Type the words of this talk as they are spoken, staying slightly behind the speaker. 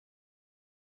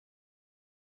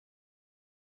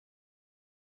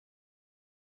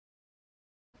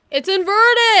It's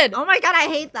inverted! Oh my god, I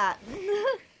hate that.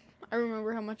 I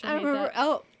remember how much I hate remember. that.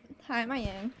 Oh, hi, my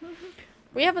Yang.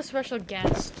 We have a special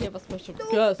guest. We have a special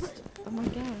guest. Oh my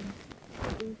god.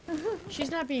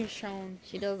 She's not being shown.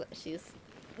 She does. She's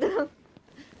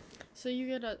So you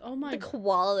get a... Oh my... the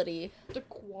quality. The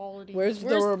quality. Where's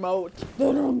the remote?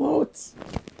 The remote.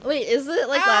 Wait, is it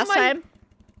like Ow, last my- time?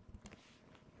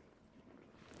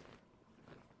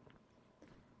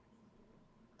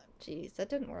 Jeez, that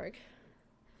didn't work.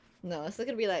 No, this is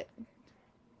gonna be like.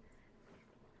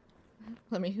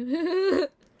 Let me.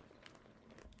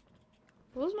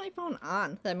 What was my phone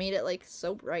on that made it like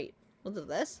so bright? Was it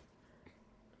this?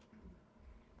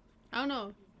 I don't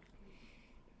know.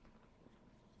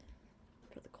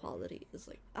 But the quality is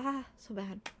like so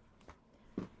bad.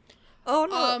 Oh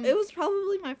no, it was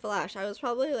probably my flash. I was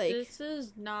probably like. This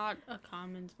is not a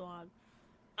Commons vlog.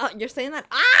 Oh, you're saying that?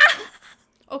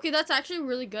 Okay, that's actually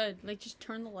really good. Like, just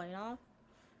turn the light off.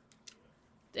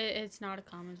 It's not a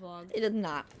Commons vlog. It is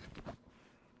not.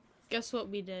 Guess what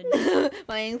we did?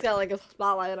 My Yang's got like a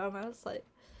spotlight on us, like.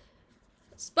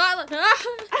 Spotlight!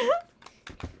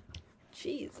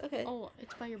 Jeez. Okay. Oh,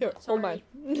 it's by your Here, butt. hold Sorry.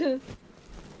 mine.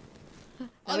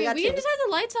 Okay, we can just have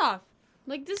the lights off.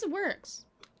 Like, this works.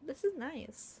 This is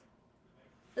nice.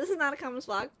 This is not a Commons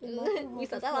vlog. We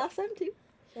said that last time too.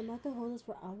 I'm not to hold this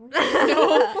for hours.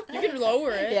 No, you can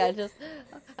lower it. Yeah, just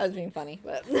I was being funny,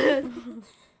 but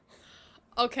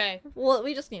Okay. well,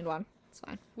 we just need one. It's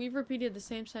fine. We've repeated the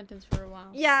same sentence for a while.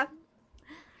 Yeah,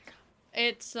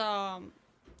 It's a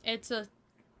it's a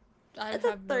have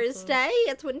no clue. Thursday.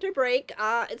 It's winter break.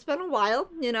 It's been a while.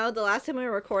 You know, the last time we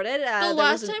recorded. The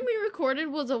last time we recorded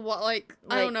was I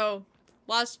don't know,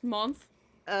 last month.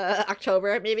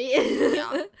 October maybe.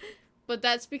 Yeah. But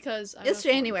that's because It's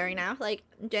January now, like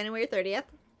January 30th.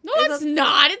 No, Is it's that-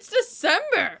 not. It's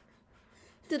December.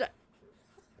 Did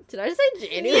I say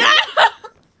January? Yeah.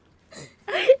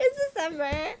 It's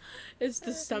December. It's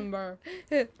December.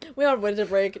 We on winter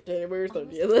break, January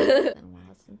 30th. It's been a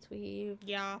while since we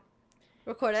Yeah.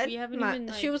 recorded. We haven't My- even,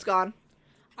 like- She was gone.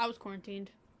 I was quarantined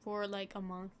for like a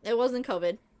month. It wasn't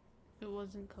COVID. It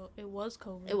wasn't It was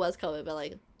COVID. It was COVID, but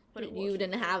like, But it you wasn't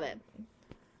didn't have it.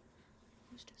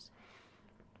 Who's this?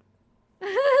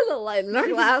 The light in our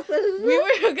glasses. We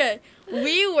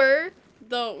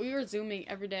were zooming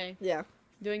every day Yeah.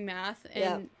 doing math, and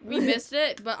Yeah. we missed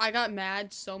it. But I got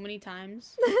mad so many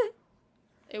times.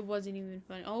 It wasn't even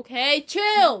funny. Okay,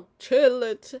 chill. Chill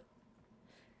it.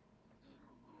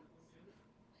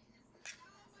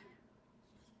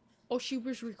 Oh, she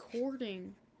was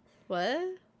recording.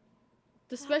 What?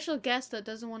 The special guest that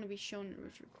doesn't want to be shown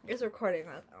was recording. It's recording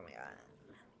that. Oh my god.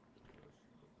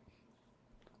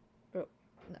 Oh,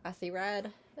 I see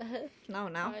red. No.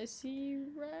 I see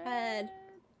red.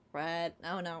 Red.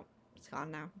 Red. No. It's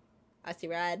gone now. I see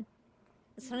red.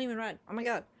 It's not even red. Oh my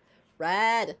god.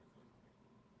 Red.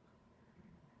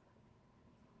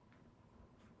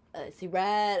 I see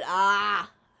red.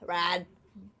 Red.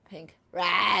 Pink.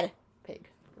 Red. Pink.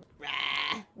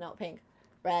 Red. No, pink.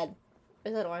 Red.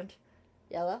 Is that orange?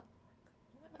 Yellow?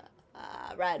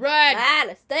 Red. Red.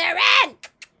 Red. Stay red.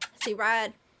 I see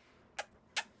red.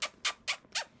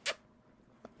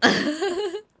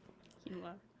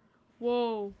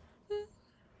 Whoa.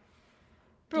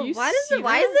 Bro, Do you why see is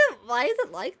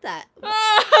it like that?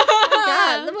 Oh my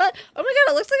god. What? Oh my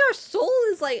god, it looks like our soul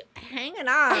is like hanging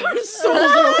on. Our souls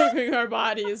are leaving our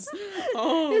bodies.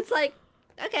 Oh. It's like,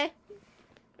 okay.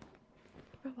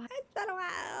 Bro, why is that a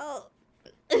while?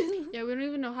 Yeah, we don't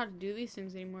even know how to do these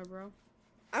things anymore, bro.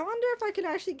 I wonder if I can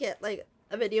actually get like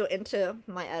a video into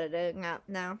my editing app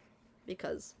now,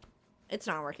 because it's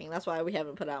not working. That's why we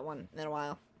haven't put out one in a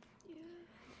while.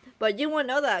 But you wouldn't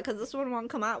know that because this one won't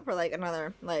come out for like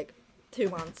another 2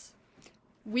 months.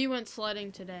 We went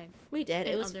sledding today. We did.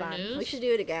 It In was other fun. We news? should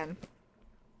do it again.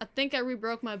 I think I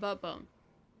re-broke my butt bone.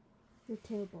 Your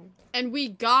tailbone. And we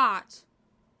got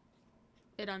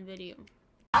it on video.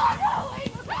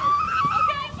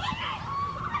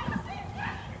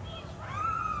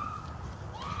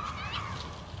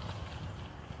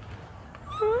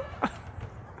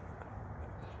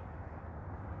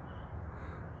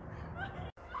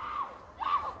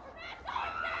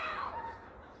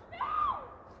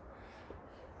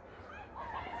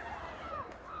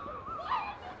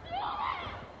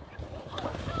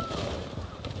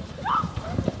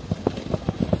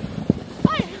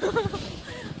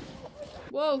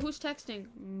 Whoa, who's texting?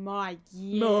 My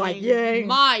Yang.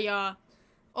 Maya.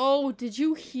 Oh, did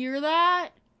you hear that?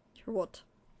 Hear what?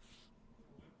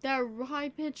 That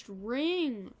high-pitched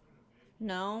ring.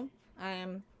 No, I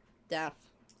am deaf.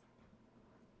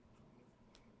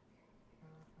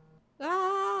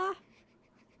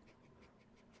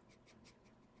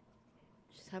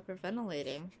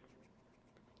 hyperventilating.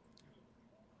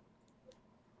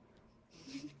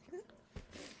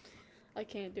 I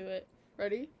can't do it.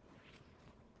 Ready?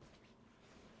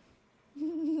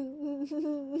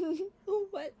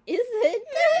 What is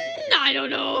it? I don't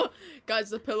know. Guys,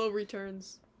 the pillow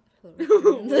returns. With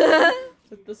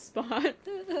the spot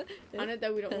on it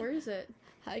that we don't. Where is it?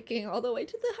 Hiking all the way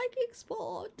to the hiking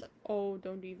spot. Oh,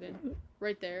 don't even.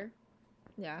 Right there.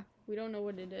 Yeah. We don't know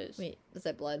what it is. Wait, is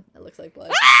that blood? It looks like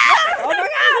blood. Ah! Oh my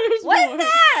god! There's What more. is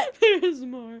that? There's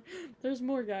more. There's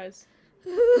more, guys.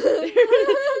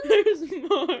 There's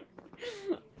more.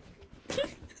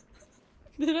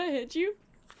 Did I hit you?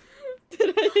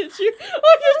 Did I hit you?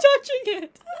 Oh, you're touching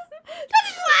it. That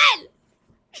is what?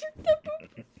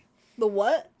 The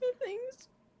what? The things.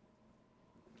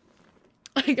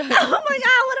 I got it. Oh my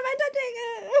god, what am I touching?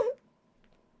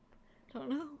 Don't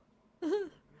know.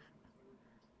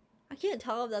 I can't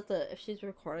tell if that's if she's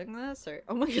recording this or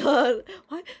oh my god.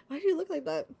 Why do you look like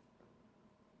that?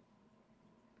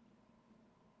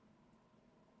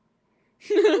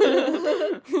 We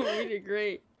did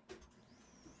great.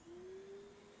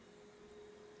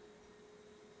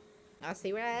 I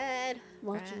see red.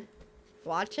 Watch Red. it.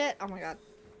 Watch it? Oh my god.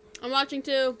 I'm watching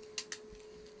too.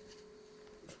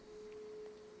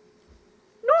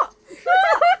 No!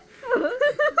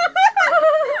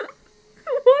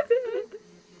 What?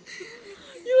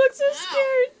 You look so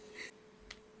scared.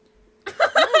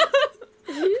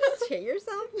 Did you just hit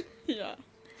yourself? Yeah.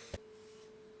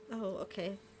 Oh,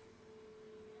 okay.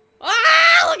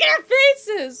 Ah! Look at our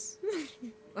faces.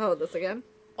 Oh, this again?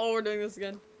 Oh, we're doing this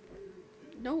again.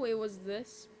 No, it was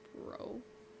this, bro.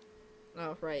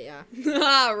 Oh, right, yeah.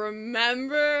 Ah,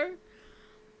 remember?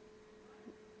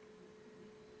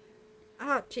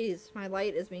 Ah, jeez. My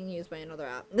light is being used by another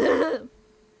app. Why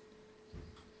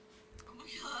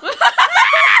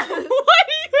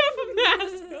do you have a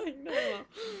mask? Like, no.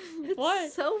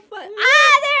 What? So fun.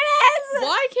 Ah, there it is!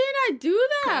 Why can't I do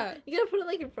that? You gotta put it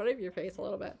like in front of your face a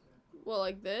little bit. Well,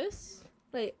 like this?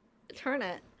 Like, turn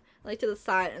it like to the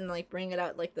side and like bring it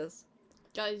out like this.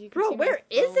 Guys, you can Bro, see my where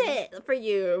is phone. it for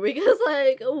you? Because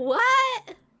like,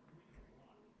 what?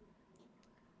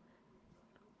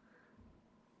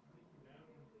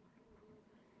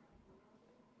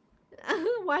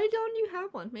 Why don't you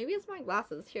have one? Maybe it's my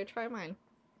glasses. Here, try mine.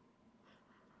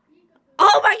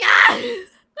 Oh my god!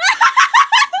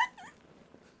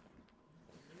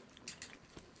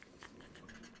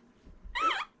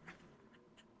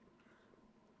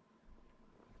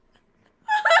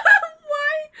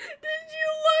 Why did you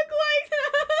look like that?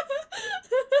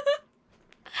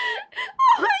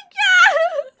 Oh my god!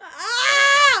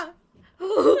 Ah!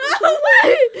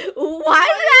 Why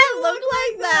did I look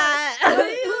like that? Why do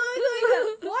you look like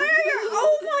that? Why are your...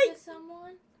 Oh my... To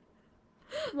someone?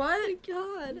 What?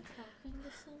 god. Talking to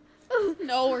someone?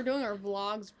 No, we're doing our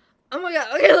vlogs. Oh my god.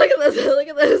 Okay, look at this. Look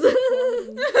at this.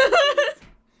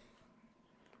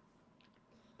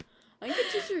 I think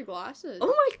it's just your glasses. Oh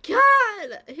my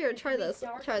god. Here, try Be this.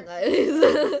 darker. Try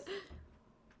that.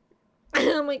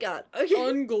 Oh my god. Okay.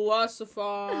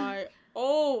 Unglassify.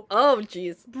 Oh, Oh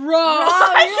jeez. bro.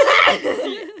 I can't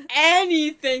see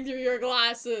anything through your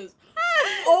glasses.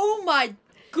 Oh my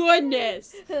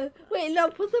goodness. Wait, no,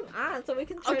 put them on so we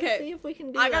can try Okay. to see if we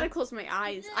can do I that. gotta close my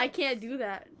eyes. I can't do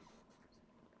that.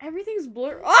 Everything's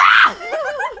blurry. Ah! You're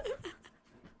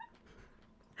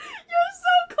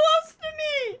so close to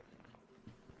me.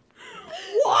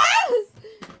 What?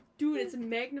 Dude, it's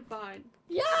magnified.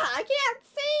 Yeah, I can't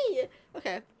see.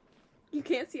 Okay. You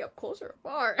can't see up close or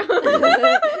far.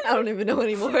 I don't even know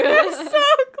anymore. You're so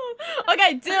close.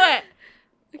 Okay, do it.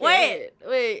 Okay,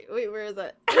 wait, where is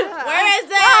it? Where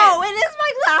is it? Oh, it is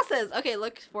my glasses. Okay,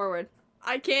 look forward.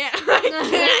 I can't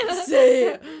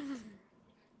see.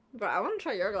 But I want to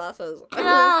try your glasses.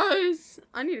 Guys,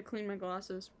 I need to clean my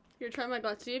glasses. Here, try my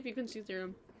glasses. See if you can see through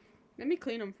them. Let me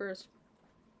clean them first.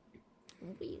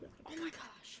 Weird. Oh my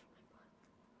gosh.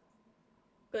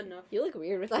 Good enough. You look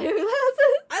weird without your glasses.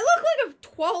 I look like a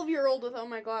 12-year-old without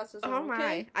my glasses on, Oh my.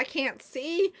 okay? I can't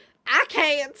see. I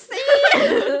can't see.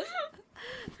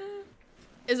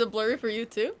 Is it blurry for you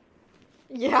too?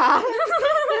 Yeah.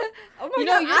 Oh my You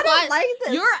know, god, your I don't gla- like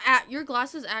this. Your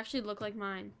glasses actually look like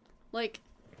mine. Like,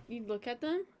 you look at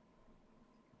them,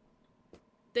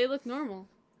 they look normal.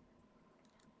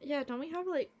 Yeah, don't we have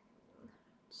like...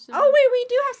 So- Oh wait, we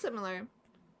do have similar.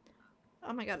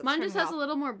 Oh my god, it's Mine turning just has off. a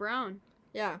little more brown.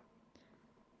 Yeah.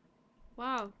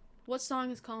 Wow. What song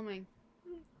is calming?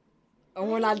 Oh,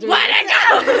 we're not doing Let it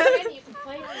go! You can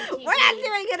play it on the TV. We're not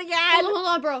doing it again. Hold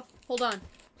on, bro. Hold on.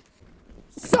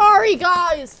 Sorry,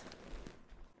 guys!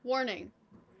 Warning.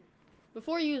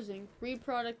 Before using, read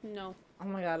product, no. Oh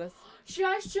my god. Should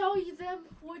I show you them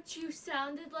what you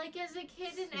sounded like as a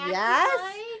kid and acted Yes.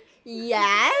 like?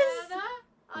 Yes. Anna,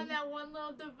 on that one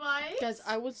little device. Guys,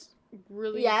 I was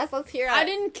really. Yes, let's hear it. I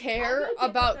didn't care I look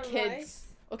about at the kids.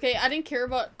 Okay, I didn't care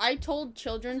about. I told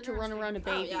children to run around a Oh,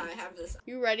 baby. yeah, I have this.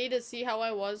 You ready to see how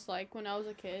I was like when I was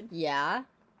a kid? Yeah.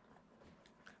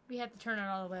 We have to turn it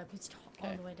all the way up. It's all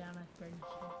Okay. the way down. I'm pretty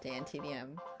sure. Dan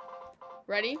TDM.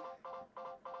 Ready?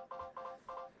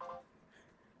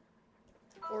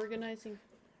 Organizing.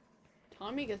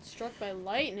 Tommy gets struck by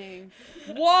lightning.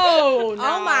 Whoa!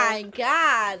 Oh my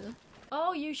god.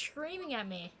 Oh, you screaming at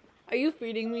me. Are you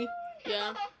feeding me?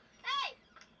 Yeah.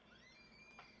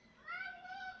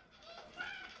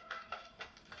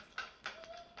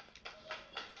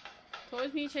 It's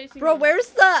always me chasing. Bro, you.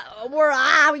 where's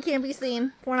we can't be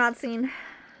seen. We're not seen.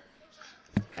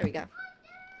 There we go.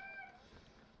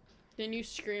 Then you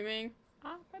screaming.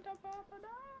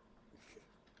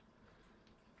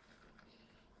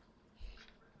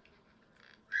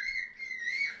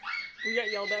 We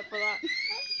got yelled at for that.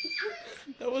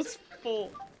 That was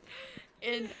full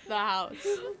in the house.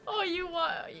 Oh,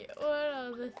 what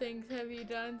other things have you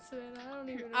done, Savannah? I don't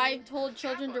even know. I told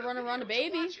children to run around a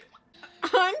baby.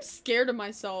 I'm scared of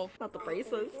myself. Not the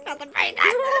braces. Not the braces.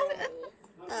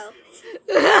 Oh.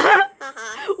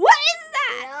 What is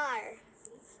that?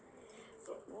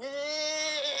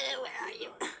 Where are you?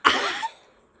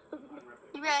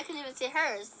 You really couldn't even see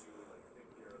hers.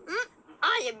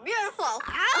 I am beautiful.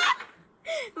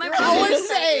 My You're always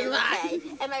saying that. okay.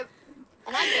 And I'm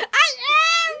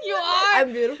You are.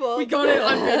 I'm beautiful. We got it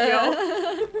on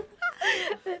video.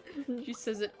 She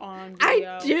says it on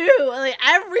video. I do. Like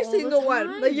every All the single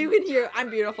one. Like time. you can hear, I'm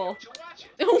beautiful.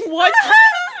 What?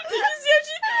 Did you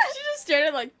see how she just stared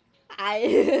at like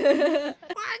I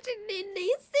watching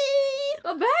DC.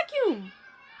 a vacuum?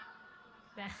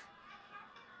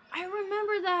 I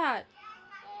remember that.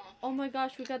 Oh my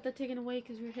gosh, we got that taken away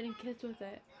because we were hitting kids with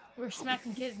it. We're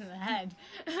smacking kids in the head.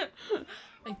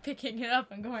 Like picking it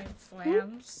up and going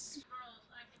slam. Oops.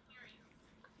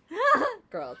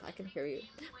 Girls, I can hear you.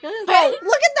 Oh,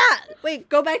 look at that. Wait,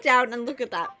 go back down and look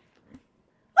at that.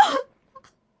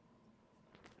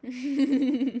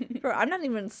 Bro, I'm not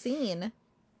even seen.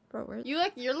 Bro, where?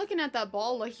 You're looking at that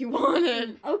ball like you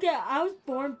wanted. Okay, I was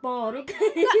born bald,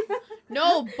 okay?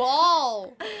 No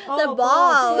ball. The Oh,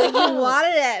 ball. Like you bald.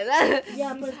 wanted it.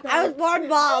 Yeah, but I was born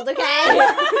bald, okay?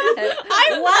 I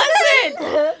wasn't.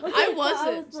 Okay, I so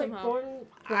wasn't, was, like, somehow. born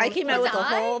I came out with a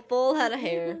whole full head of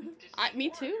hair. Me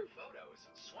too.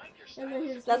 And then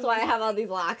here's That's me. why I have all these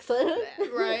locks.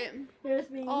 Right. Here's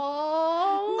me.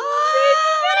 Oh,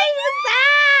 what is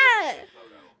that?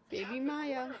 baby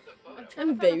Maya.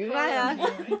 And baby Maya.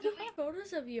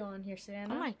 Photos of you on here,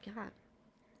 Savannah. Oh my god.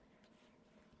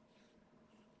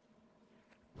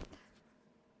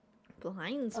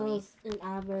 Blinds I me. was an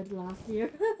avid last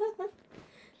year.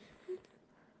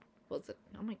 Was it?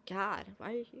 Oh my god.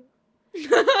 Why are you?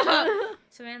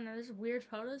 Savannah, there's weird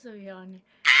photos of you on here.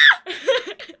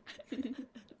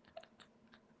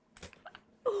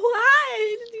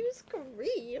 Why did you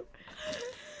scream?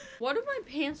 What do my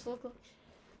pants look like?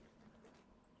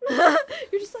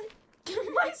 You're just like.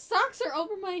 My socks are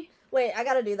over my. Wait, I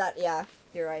gotta do that. Yeah,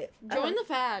 you're right. Join the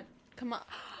fad. Come on.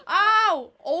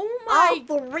 Ow! Oh my.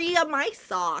 All three of my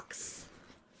socks.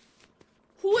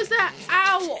 Who is that?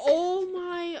 Ow! Oh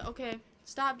my. Okay.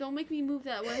 Stop. Don't make me move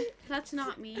that way. That's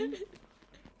not me.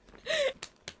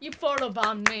 You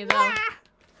photobombed me, though. Ah!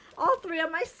 All three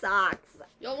of my socks.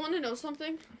 Y'all want to know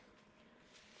something?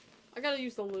 I gotta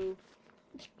use the lube.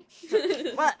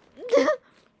 What?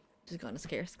 Just gonna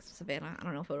scare Savannah. I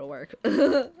don't know if it'll work.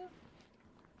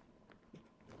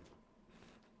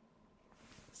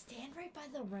 Stand right by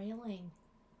the railing.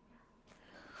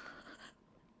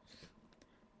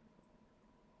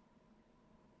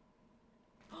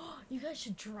 You guys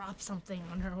should drop something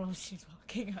on her while she's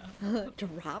walking up.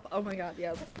 Drop? Oh my god,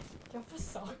 yes. Drop a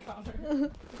sock on her.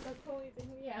 That's the only thing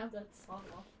we have that's soft.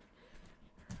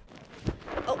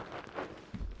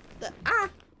 Ah!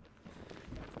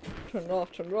 Turn it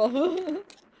off, turn it off.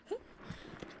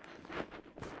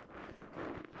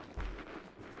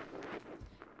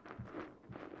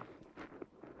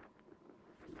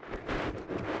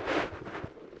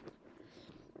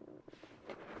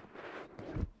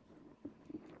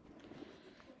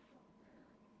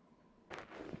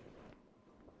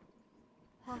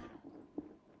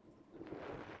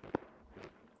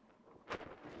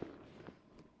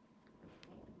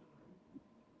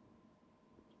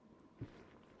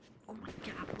 Oh my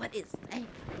god, what is that?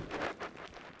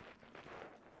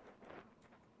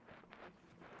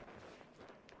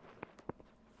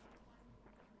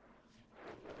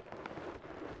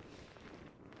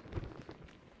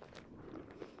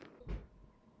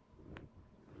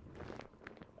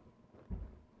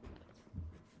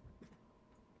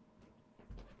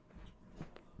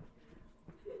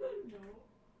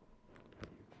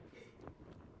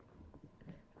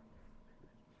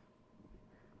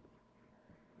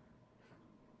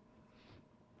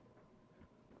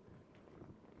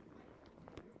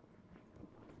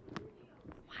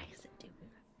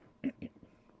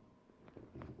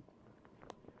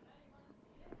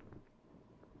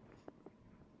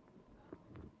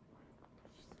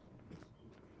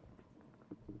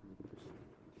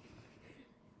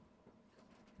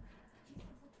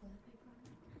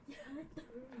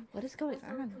 What is going I saw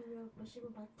her on? coming up, but she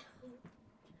went back down.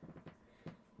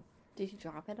 Did you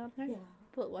drop it on her? Yeah.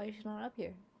 But why is she not up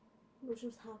here? Well, she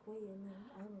was halfway in there.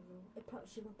 I don't know.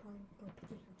 She would probably go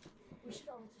pick it up. We should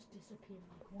all just disappear.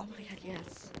 Like, Oh one my day. god,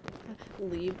 yes.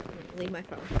 Leave my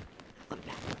phone. I'm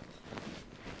back.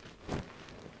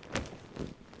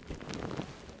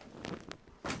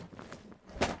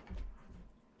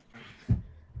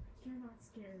 You're not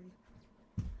scary.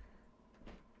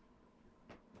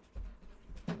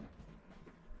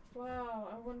 Wow,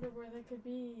 I wonder where they could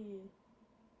be.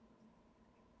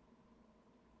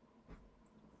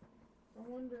 I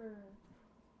wonder.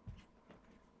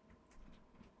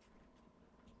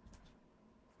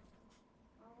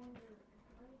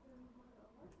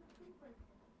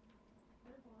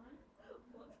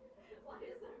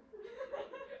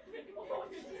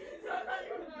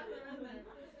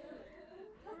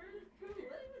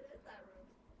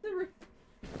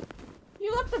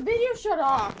 You left the video shut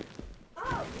off.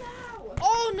 Oh no!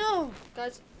 Oh no,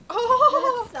 guys.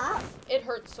 Oh, Stop! it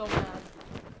hurts so bad.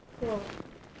 Well,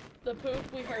 The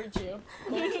poop, we heard you.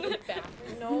 Go to the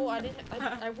bathroom. No, I didn't.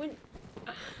 I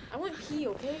went pee.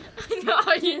 Okay. No,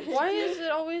 you. Why is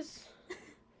it always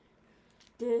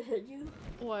did it hit you?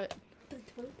 what? The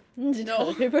toilet?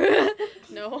 No. Paper.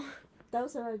 No. That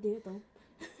was our idea, though.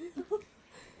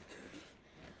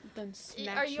 Then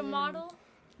smack Are you a in- model?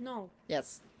 No.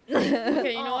 Yes.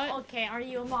 Okay, you know Okay, are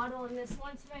you a model in this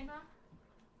one, Savannah?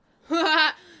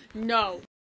 what? No.